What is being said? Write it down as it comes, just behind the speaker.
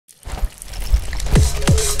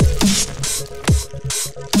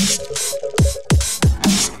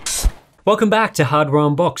Welcome back to Hardware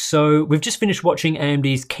Unboxed. So we've just finished watching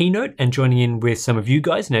AMD's keynote and joining in with some of you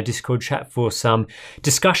guys in our Discord chat for some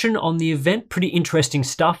discussion on the event. Pretty interesting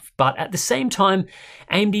stuff, but at the same time,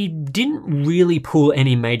 AMD didn't really pull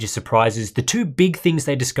any major surprises. The two big things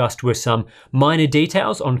they discussed were some minor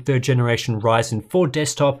details on 3rd generation Ryzen 4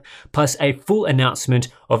 desktop, plus a full announcement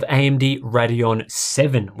of AMD Radeon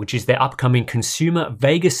VII, which is their upcoming consumer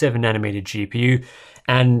Vega 7nm GPU.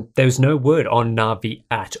 And there's no word on Navi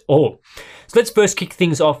at all. So let's first kick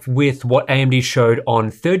things off with what AMD showed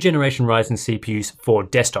on 3rd generation Ryzen CPUs for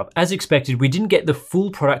desktop. As expected, we didn't get the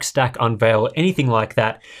full product stack unveil or anything like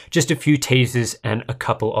that, just a few teasers and a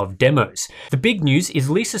couple of demos. The big news is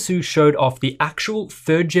Lisa Su showed off the actual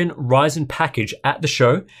 3rd gen Ryzen package at the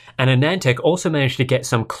show, and AnandTech also managed to get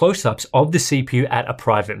some close-ups of the CPU at a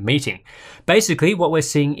private meeting. Basically, what we're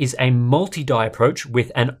seeing is a multi-die approach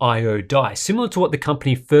with an I/O die, similar to what the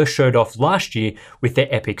company first showed off last year with their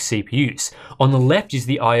EPYC CPUs. On the left is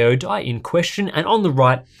the I/O die in question, and on the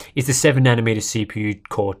right is the 7nm CPU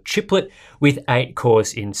core chiplet with 8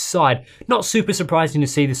 cores inside. Not super surprising to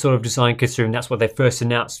see this sort of design considering that's what they first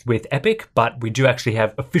announced with EPYC, but we do actually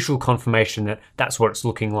have official confirmation that that's what it's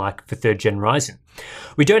looking like for 3rd gen Ryzen.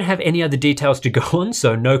 We don't have any other details to go on,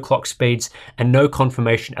 so no clock speeds and no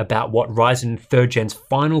confirmation about what Ryzen 3rd gen's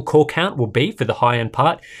final core count will be for the high-end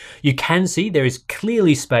part. You can see there is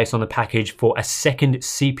clearly space on the package for a second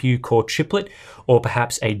CPU core chiplet or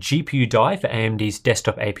perhaps a GPU die for AMD's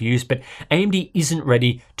desktop APUs, but AMD isn't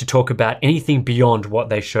ready to talk about anything beyond what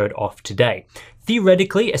they showed off today.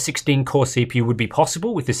 Theoretically, a 16-core CPU would be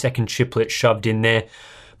possible with the second chiplet shoved in there,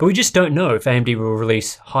 but we just don't know if AMD will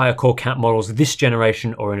release higher core count models this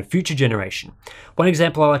generation or in a future generation. One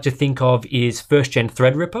example I like to think of is 1st gen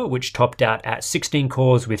Threadripper, which topped out at 16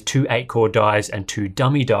 cores with 2 8-core dies and 2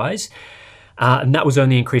 dummy dies. And that was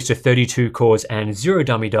only increased to 32 cores and 0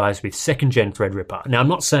 dummy dies with 2nd gen Threadripper. Now, I'm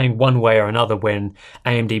not saying one way or another when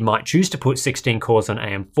AMD might choose to put 16 cores on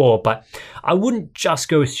AM4, but I wouldn't just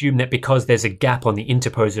go assume that because there's a gap on the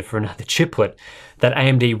interposer for another chiplet, that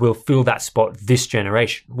AMD will fill that spot this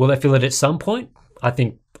generation. Will they fill it at some point? I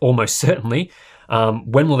think almost certainly.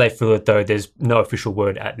 When will they fill it though? There's no official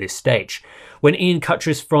word at this stage. When Ian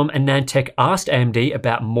Cuttress from AnandTech asked AMD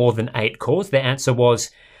about more than 8 cores, their answer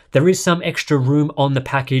was, there is some extra room on the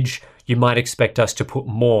package. You might expect us to put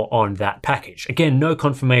more on that package. Again, no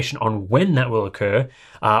confirmation on when that will occur,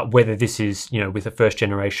 whether this is, with the first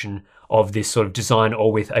generation of this sort of design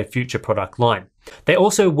or with a future product line. They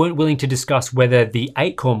also weren't willing to discuss whether the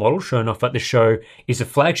 8-core model shown off at the show is a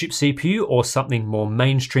flagship CPU or something more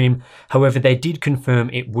mainstream. However, they did confirm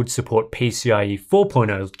it would support PCIe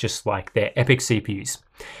 4.0, just like their EPYC CPUs.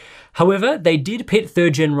 However, they did pit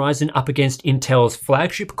 3rd gen Ryzen up against Intel's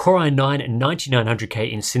flagship Core i9-9900K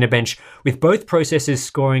in Cinebench, with both processors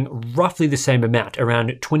scoring roughly the same amount,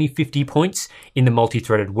 around 2050 points in the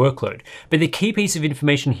multi-threaded workload. But the key piece of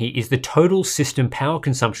information here is the total system power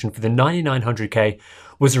consumption for the 9900K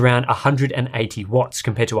was around 180 watts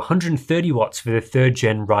compared to 130 watts for the 3rd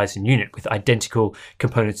gen Ryzen unit with identical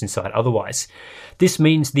components inside otherwise. This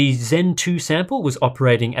means the Zen 2 sample was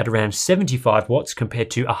operating at around 75 watts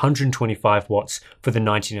compared to 125 watts for the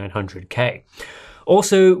 9900K.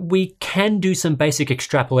 Also, we can do some basic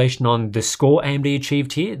extrapolation on the score AMD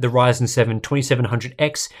achieved here. The Ryzen 7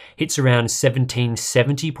 2700X hits around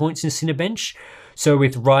 1770 points in Cinebench. So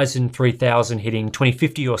with Ryzen 3000 hitting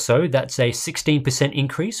 2050 or so, that's a 16%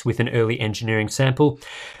 increase with an early engineering sample.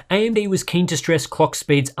 AMD was keen to stress clock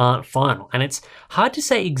speeds aren't final, and it's hard to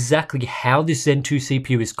say exactly how this Zen 2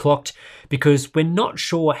 CPU is clocked because we're not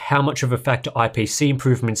sure how much of a factor IPC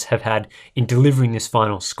improvements have had in delivering this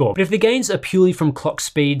final score. But if the gains are purely from clock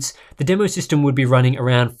speeds, the demo system would be running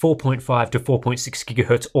around 4.5 to 4.6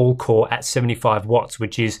 GHz all core at 75 watts,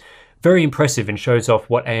 which is very impressive and shows off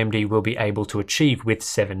what AMD will be able to achieve with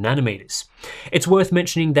 7nm. It's worth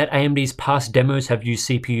mentioning that AMD's past demos have used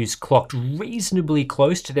CPUs clocked reasonably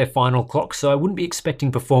close to their final clock, so I wouldn't be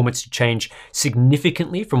expecting performance to change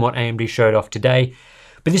significantly from what AMD showed off today.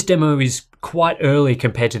 But this demo is quite early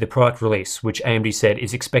compared to the product release, which AMD said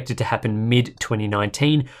is expected to happen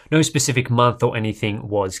mid-2019. No specific month or anything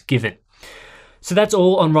was given. So that's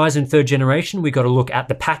all on Ryzen 3rd generation. We got a look at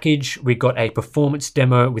the package, we got a performance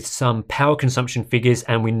demo with some power consumption figures,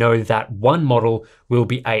 and we know that one model will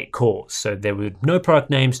be 8 cores. So there were no product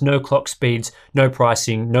names, no clock speeds, no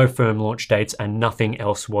pricing, no firm launch dates, and nothing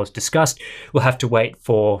else was discussed. We'll have to wait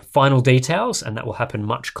for final details, and that will happen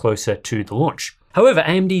much closer to the launch. However,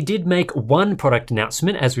 AMD did make one product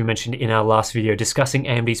announcement, as we mentioned in our last video discussing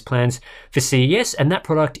AMD's plans for CES, and that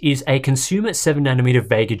product is a consumer 7nm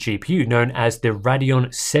Vega GPU known as the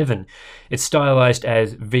Radeon VII. It's stylized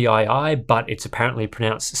as VII, but it's apparently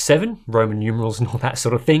pronounced 7, Roman numerals and all that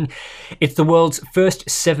sort of thing. It's the world's first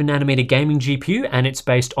 7nm gaming GPU, and it's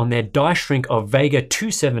based on their die shrink of Vega to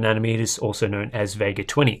 7nm, also known as Vega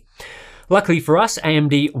 20. Luckily for us,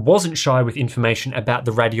 AMD wasn't shy with information about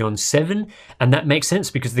the Radeon VII, and that makes sense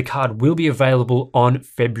because the card will be available on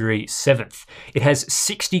February 7th. It has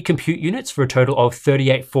 60 compute units for a total of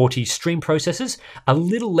 3840 stream processors, a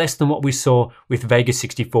little less than what we saw with Vega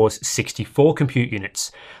 64's 64 compute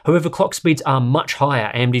units. However, clock speeds are much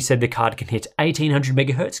higher. AMD said the card can hit 1800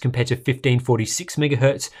 MHz compared to 1546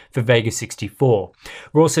 MHz for Vega 64.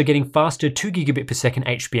 We're also getting faster 2 gigabit per second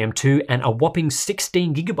HBM2 and a whopping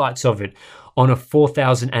 16 gigabytes of it on a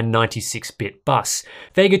 4096-bit bus.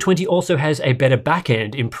 Vega 20 also has a better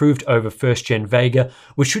backend, improved over 1st-Gen Vega,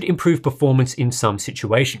 which should improve performance in some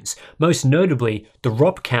situations. Most notably, the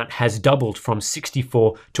ROP count has doubled from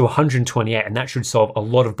 64 to 128, and that should solve a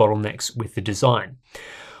lot of bottlenecks with the design.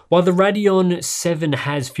 While the Radeon VII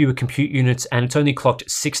has fewer compute units and it's only clocked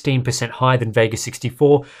 16% higher than Vega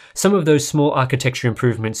 64, some of those small architecture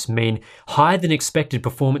improvements mean higher than expected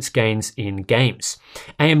performance gains in games.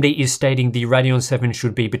 AMD is stating the Radeon VII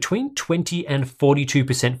should be between 20 and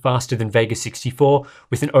 42% faster than Vega 64,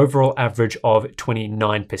 with an overall average of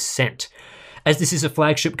 29%. As this is a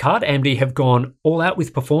flagship card, AMD have gone all out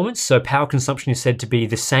with performance, so power consumption is said to be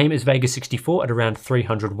the same as Vega 64 at around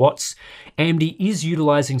 300 watts. AMD is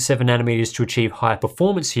utilizing 7nm to achieve higher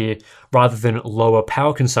performance here, rather than lower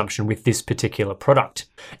power consumption with this particular product.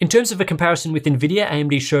 In terms of a comparison with NVIDIA,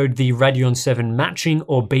 AMD showed the Radeon VII matching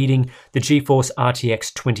or beating the GeForce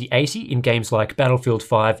RTX 2080 in games like Battlefield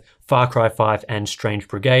 5, Far Cry 5, and Strange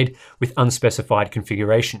Brigade with unspecified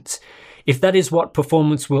configurations. If that is what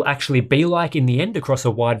performance will actually be like in the end across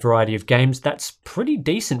a wide variety of games, that's pretty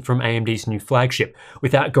decent from AMD's new flagship,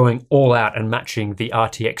 without going all out and matching the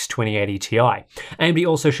RTX 2080 Ti. AMD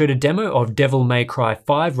also showed a demo of Devil May Cry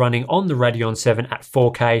 5 running on the Radeon VII at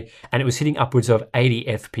 4K, and it was hitting upwards of 80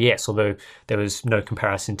 FPS, although there was no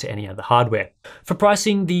comparison to any other hardware. For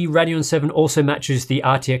pricing, the Radeon VII also matches the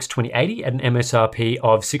RTX 2080 at an MSRP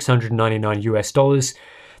of $699 US.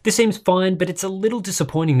 This seems fine, but it's a little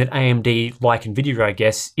disappointing that AMD, like NVIDIA I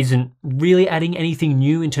guess, isn't really adding anything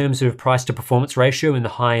new in terms of price to performance ratio in the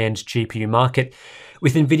high-end GPU market.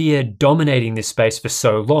 With NVIDIA dominating this space for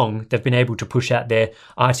so long, they've been able to push out their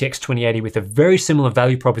RTX 2080 with a very similar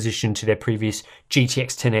value proposition to their previous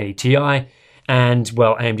GTX 1080 Ti, and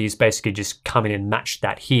well, AMD has basically just come in and matched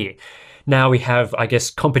that here. Now we have, I guess,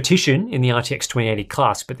 competition in the RTX 2080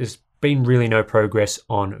 class, but there's been really no progress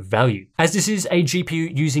on value. As this is a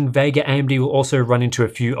GPU using Vega, AMD will also run into a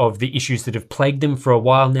few of the issues that have plagued them for a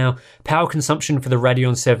while now. Power consumption for the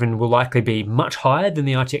Radeon VII will likely be much higher than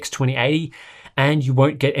the RTX 2080, and you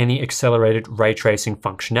won't get any accelerated ray tracing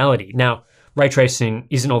functionality. Now, ray tracing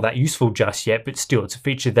isn't all that useful just yet, but still, it's a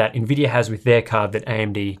feature that NVIDIA has with their card that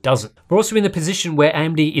AMD doesn't. We're also in the position where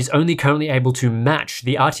AMD is only currently able to match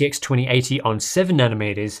the RTX 2080 on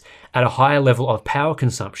 7nm at a higher level of power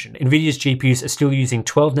consumption. NVIDIA's GPUs are still using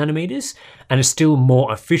 12nm and are still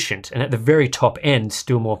more efficient, and at the very top end,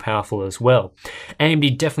 still more powerful as well.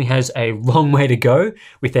 AMD definitely has a long way to go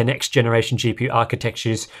with their next generation GPU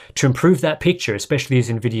architectures to improve that picture, especially as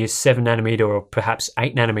NVIDIA's 7nm or perhaps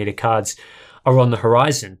 8nm cards are on the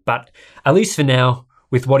horizon. But at least for now,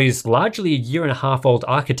 with what is largely a 1.5 year old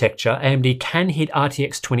architecture, AMD can hit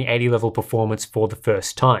RTX 2080 level performance for the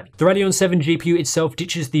first time. The Radeon VII GPU itself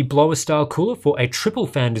ditches the blower style cooler for a triple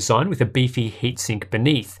fan design with a beefy heatsink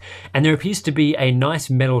beneath, and there appears to be a nice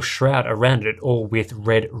metal shroud around it, all with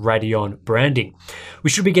red Radeon branding. We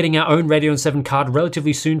should be getting our own Radeon VII card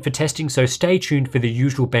relatively soon for testing, so stay tuned for the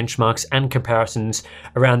usual benchmarks and comparisons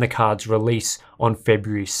around the card's release on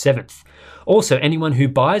February 7th. Also, anyone who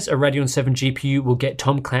buys a Radeon VII GPU will get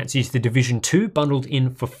Tom Clancy's The Division 2 bundled in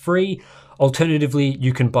for free. Alternatively,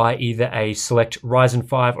 you can buy either a select Ryzen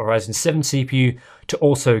 5 or Ryzen 7 CPU to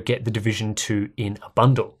also get The Division 2 in a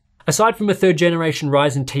bundle. Aside from a 3rd generation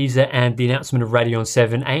Ryzen teaser and the announcement of Radeon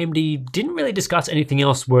VII, AMD didn't really discuss anything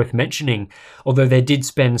else worth mentioning, although they did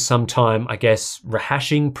spend some time, I guess,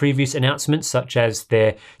 rehashing previous announcements such as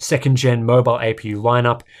their 2nd gen mobile APU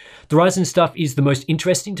lineup. The Ryzen stuff is the most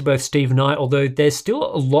interesting to both Steve and I, although there's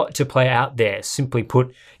still a lot to play out there. Simply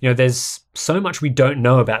put, there's so much we don't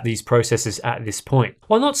know about these processors at this point.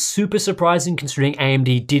 While not super surprising considering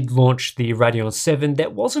AMD did launch the Radeon VII, there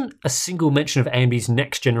wasn't a single mention of AMD's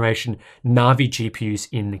next generation Navi GPUs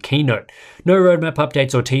in the keynote. No roadmap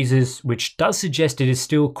updates or teasers, which does suggest it is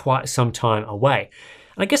still quite some time away.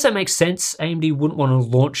 And I guess that makes sense. AMD wouldn't want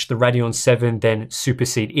to launch the Radeon VII then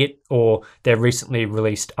supersede it or their recently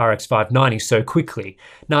released RX 590 so quickly.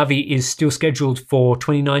 Navi is still scheduled for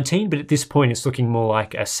 2019, but at this point it's looking more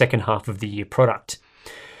like a second half of the year product.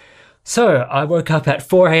 So I woke up at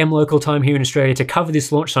 4 AM local time here in Australia to cover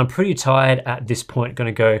this launch, so I'm pretty tired at this point.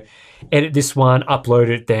 Gonna go edit this one, upload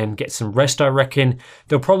it, then get some rest, I reckon.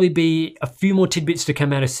 There'll probably be a few more tidbits to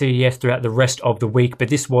come out of CES throughout the rest of the week, but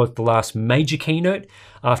this was the last major keynote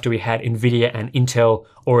after we had Nvidia and Intel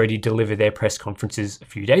already deliver their press conferences a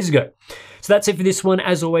few days ago. So that's it for this one.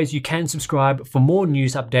 As always, you can subscribe for more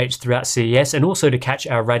news updates throughout CES and also to catch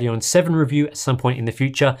our Radeon VII review at some point in the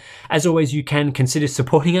future. As always, you can consider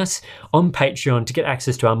supporting us on Patreon to get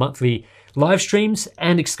access to our monthly live streams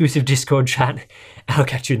and exclusive Discord chat. I'll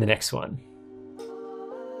catch you in the next one.